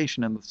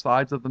congregation in the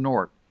sides of the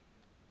north.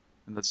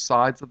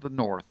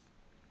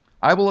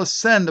 I will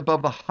ascend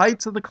above the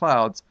heights of the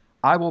clouds.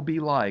 I will be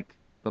like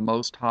the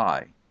Most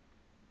High.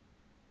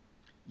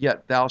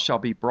 Yet thou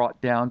shalt be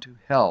brought down to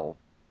hell,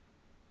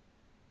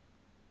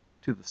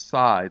 to the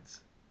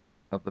sides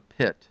of the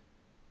pit.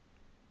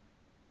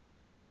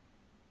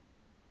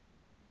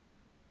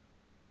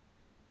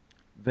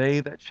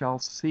 They that shall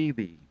see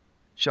thee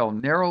shall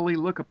narrowly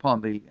look upon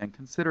thee, and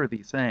consider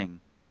thee, saying,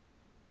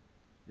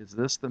 Is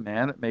this the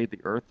man that made the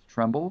earth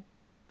tremble,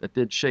 that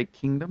did shake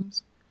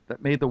kingdoms,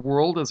 that made the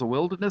world as a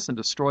wilderness, and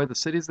destroy the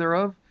cities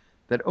thereof,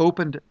 that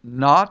opened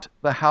not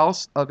the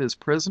house of his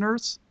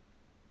prisoners?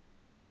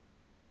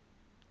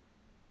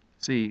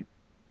 See,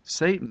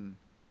 Satan,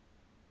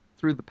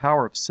 through the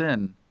power of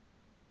sin,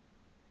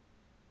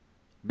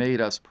 made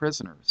us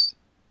prisoners.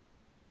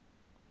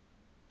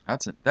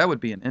 That would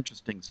be an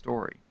interesting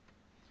story.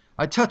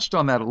 I touched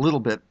on that a little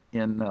bit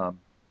in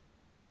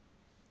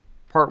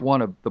part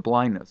 1 of the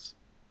blindness.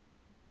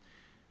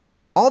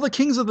 All the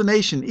kings of the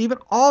nation, even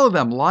all of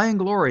them, lie in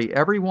glory,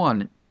 every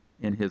one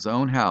in his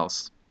own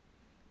house.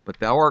 But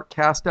thou art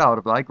cast out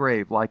of thy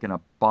grave like an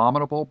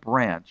abominable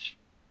branch,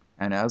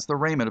 and as the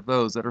raiment of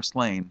those that are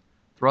slain,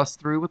 thrust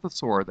through with the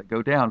sword, that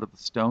go down to the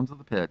stones of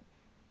the pit,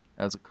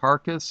 as a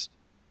carcass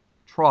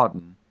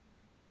trodden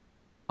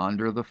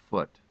under the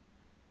foot.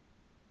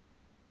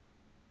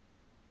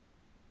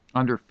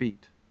 Under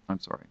feet, I'm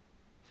sorry.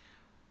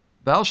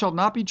 Thou shalt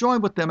not be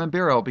joined with them in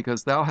burial,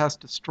 because thou hast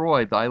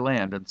destroyed thy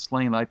land and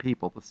slain thy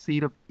people. The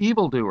seed of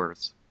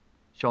evildoers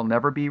shall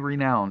never be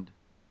renowned.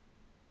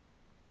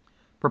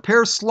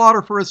 Prepare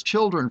slaughter for his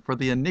children for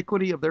the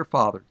iniquity of their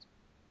fathers,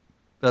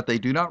 that they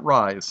do not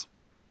rise,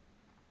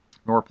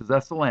 nor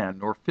possess the land,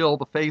 nor fill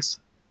the face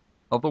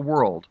of the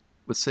world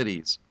with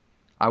cities.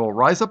 I will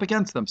rise up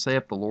against them,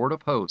 saith the Lord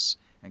of hosts,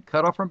 and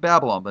cut off from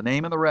Babylon the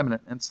name of the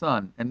remnant, and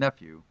son, and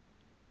nephew,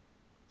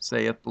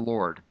 saith the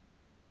Lord.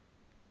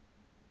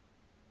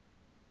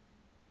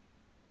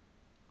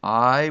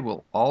 I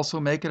will also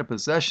make it a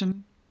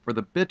possession for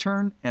the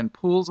bittern and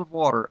pools of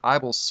water. I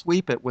will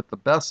sweep it with the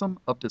besom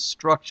of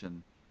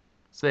destruction,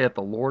 saith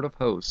the Lord of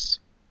hosts.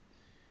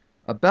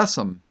 A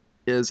besom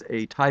is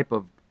a type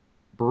of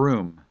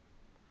broom.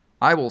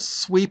 I will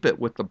sweep it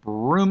with the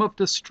broom of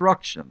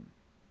destruction,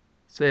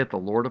 saith the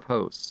Lord of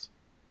hosts.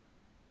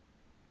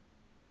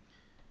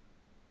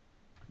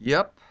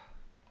 Yep.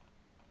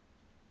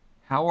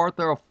 How art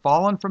thou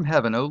fallen from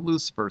heaven, O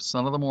Lucifer,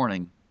 son of the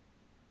morning?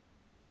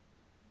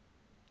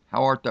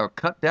 How art thou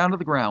cut down to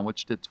the ground,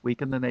 which didst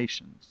weaken the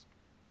nations?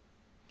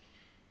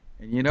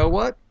 And you know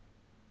what?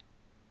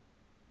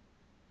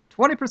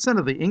 20%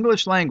 of the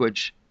English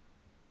language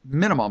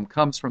minimum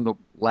comes from the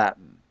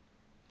Latin.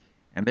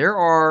 And there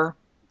are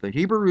the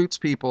Hebrew roots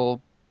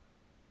people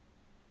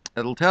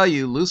that'll tell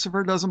you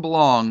Lucifer doesn't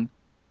belong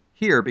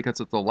here because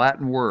it's a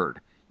Latin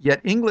word.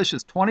 Yet English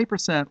is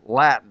 20%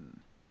 Latin,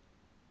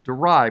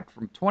 derived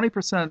from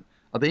 20%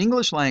 of the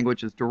English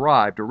language is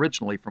derived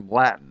originally from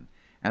Latin.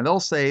 And they'll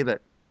say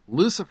that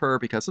Lucifer,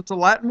 because it's a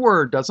Latin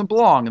word, doesn't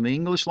belong in the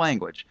English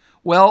language.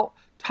 Well,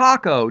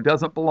 taco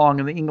doesn't belong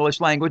in the English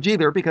language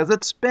either because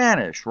it's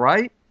Spanish,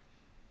 right?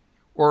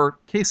 Or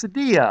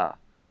quesadilla.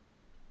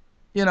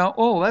 You know,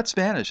 oh, that's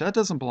Spanish. That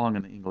doesn't belong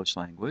in the English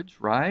language,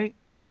 right?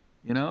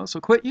 You know, so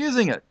quit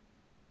using it.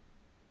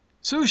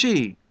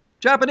 Sushi,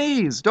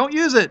 Japanese, don't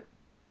use it,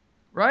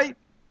 right?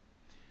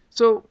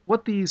 So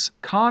what these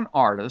con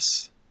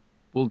artists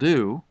will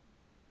do,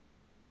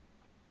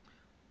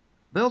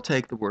 they'll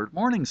take the word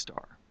morning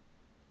star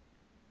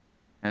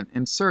and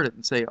insert it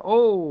and say,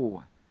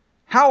 oh,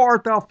 how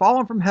art thou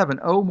fallen from heaven,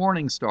 O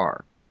morning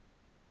star?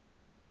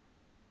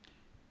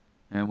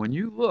 And when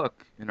you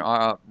look in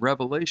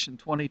Revelation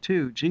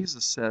 22,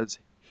 Jesus says,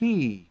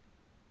 he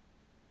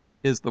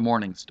is the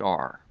morning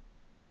star.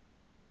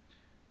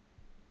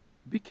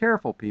 Be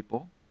careful,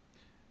 people.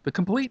 The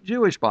complete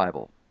Jewish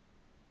Bible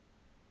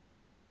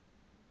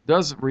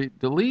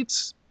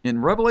deletes,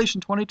 in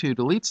Revelation 22,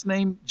 deletes the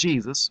name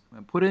Jesus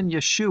and put in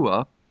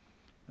Yeshua,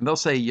 and they'll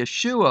say,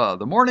 Yeshua,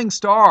 the morning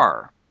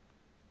star.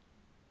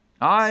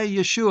 I,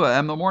 Yeshua,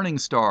 am the morning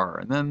star.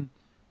 And then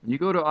when you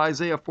go to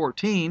Isaiah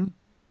 14,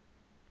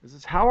 it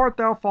says, how art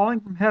thou falling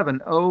from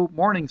heaven, O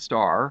morning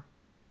star?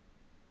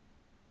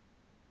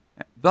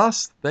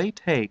 Thus they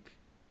take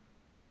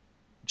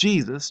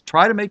Jesus,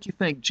 try to make you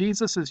think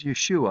Jesus is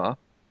Yeshua,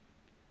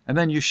 and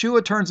then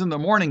Yeshua turns into the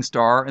morning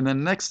star, and then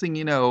the next thing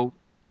you know,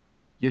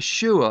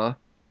 Yeshua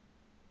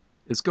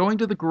is going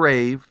to the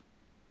grave,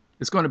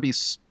 is going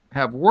to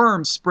have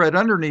worms spread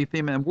underneath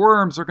him, and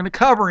worms are going to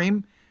cover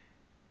him,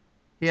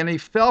 and he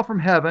fell from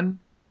heaven.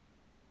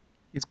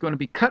 He's going to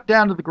be cut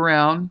down to the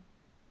ground,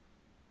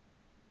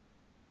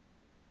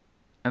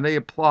 and they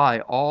apply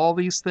all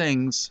these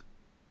things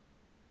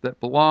that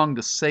belong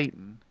to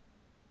Satan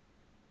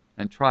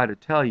and try to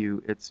tell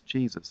you it's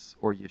Jesus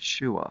or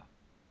Yeshua.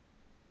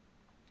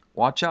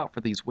 Watch out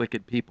for these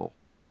wicked people.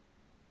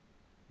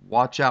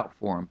 Watch out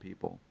for them,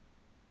 people.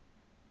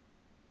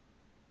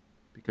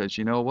 Because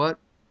you know what?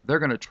 They're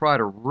going to try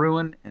to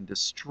ruin and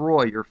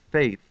destroy your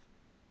faith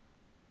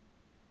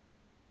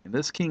in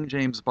this King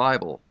James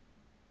Bible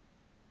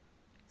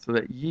so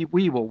that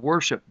we will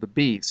worship the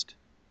beast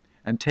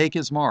and take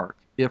his mark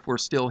if we're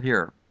still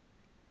here.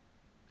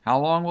 How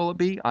long will it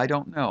be? I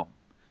don't know.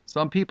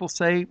 Some people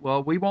say,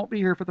 well, we won't be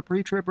here for the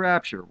pre-trib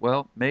rapture.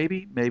 Well,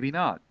 maybe, maybe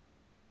not.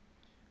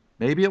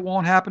 Maybe it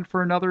won't happen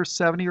for another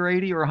 70 or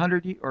 80 or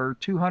 100 or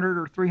 200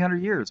 or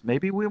 300 years.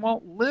 Maybe we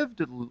won't live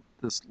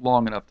this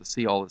long enough to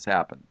see all this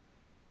happen.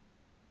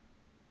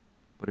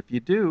 But if you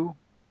do,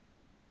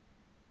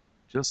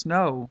 just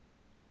know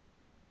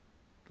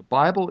the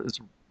Bible is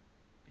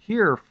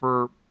here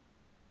for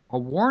a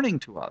warning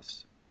to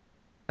us,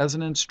 as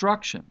an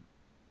instruction.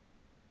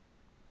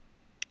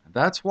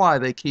 That's why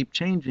they keep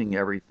changing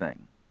everything.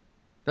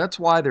 That's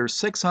why there's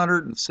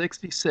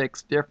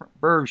 666 different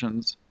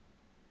versions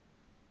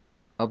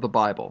of the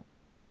Bible.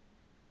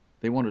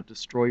 They want to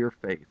destroy your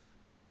faith.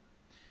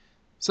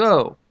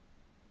 So,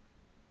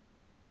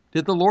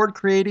 did the Lord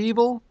create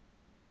evil?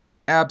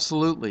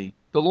 Absolutely.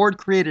 The Lord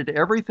created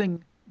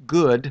everything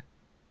good,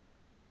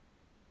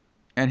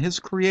 and his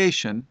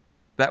creation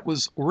that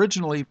was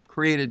originally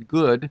created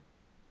good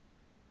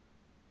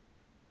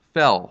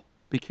fell,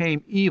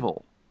 became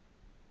evil.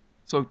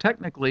 So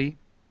technically,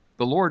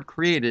 the Lord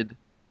created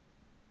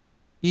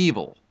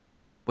evil,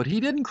 but he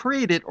didn't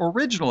create it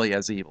originally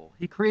as evil.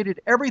 He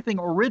created everything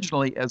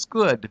originally as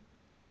good.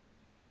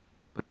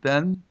 But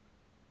then,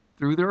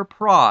 through their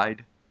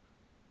pride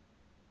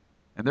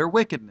and their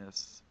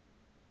wickedness,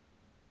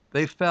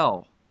 they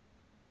fell.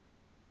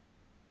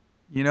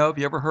 Have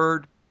you ever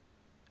heard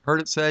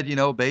it said,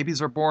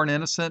 babies are born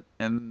innocent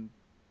and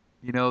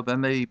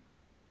then they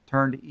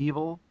turn to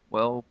evil?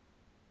 Well,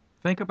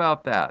 think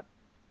about that.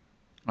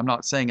 I'm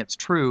not saying it's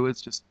true,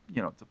 it's just,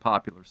 it's a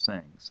popular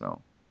saying.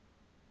 So,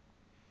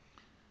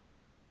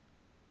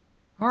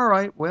 all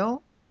right,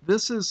 well,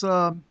 this is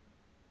let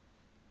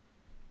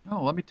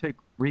me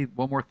read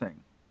one more thing.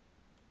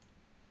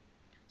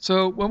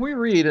 So, when we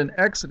read in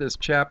Exodus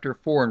chapter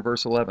 4 and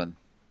verse 11,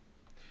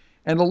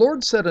 and the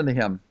Lord said unto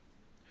him,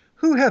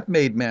 Who hath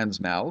made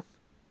man's mouth?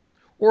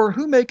 Or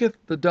who maketh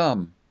the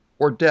dumb,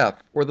 or deaf,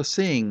 or the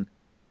seeing,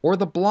 or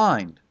the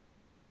blind?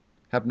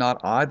 Have not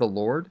I the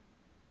Lord?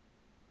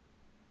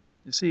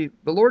 You see,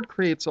 the Lord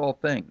creates all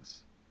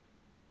things.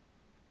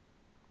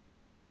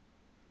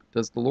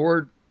 Does the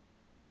Lord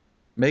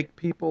make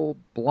people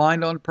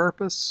blind on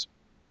purpose?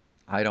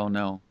 I don't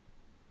know.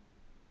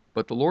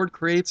 But the Lord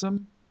creates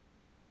them,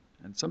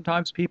 and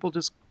sometimes people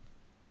just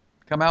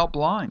come out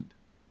blind.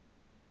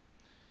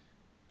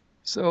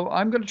 So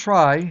I'm going to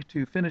try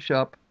to finish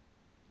up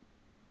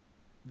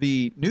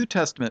the New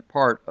Testament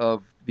part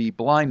of the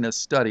blindness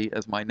study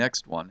as my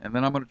next one, and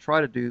then I'm going to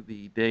try to do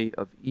the day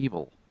of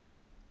evil.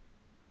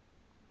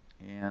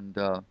 And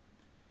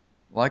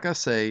like I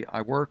say,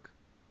 I work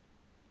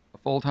a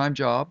full-time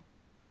job,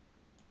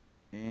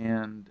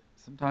 and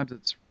sometimes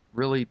it's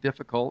really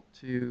difficult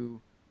to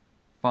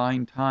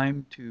find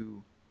time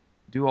to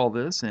do all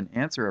this and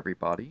answer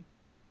everybody.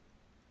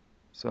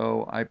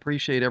 So I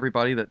appreciate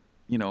everybody that,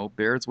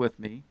 bears with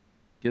me,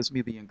 gives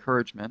me the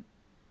encouragement.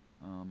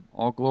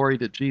 All glory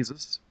to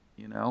Jesus.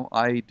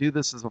 I do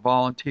this as a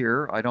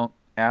volunteer. I don't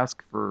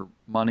ask for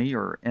money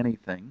or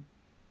anything.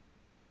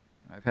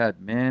 I've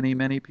had many,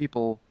 many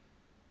people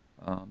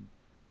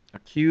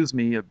accuse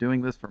me of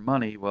doing this for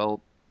money.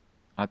 Well,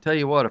 I'll tell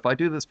you what, if I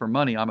do this for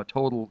money, I'm a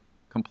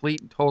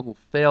complete and total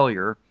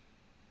failure,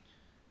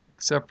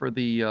 except for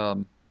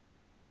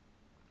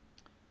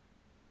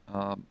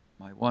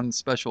my one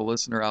special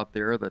listener out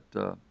there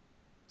that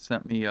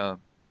sent me a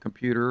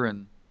computer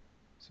and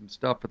some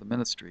stuff for the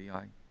ministry.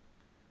 I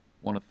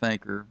want to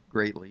thank her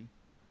greatly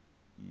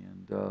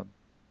and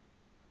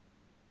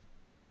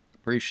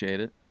appreciate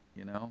it.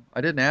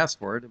 I didn't ask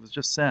for it; it was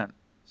just sent.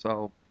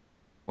 So,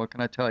 what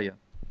can I tell you?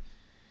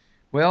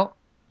 Well,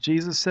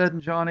 Jesus said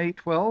in John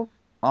 8:12,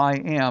 I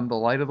am the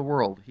light of the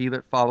world. He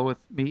that followeth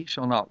me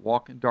shall not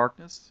walk in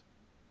darkness,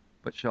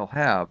 but shall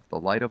have the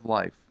light of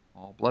life.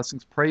 All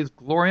blessings, praise,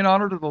 glory, and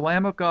honor to the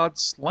Lamb of God,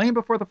 slain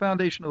before the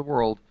foundation of the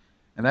world,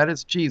 and that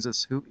is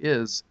Jesus, who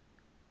is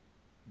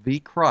the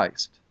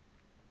Christ,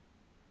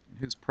 in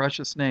whose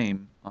precious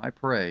name I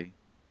pray.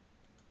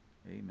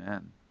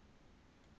 Amen.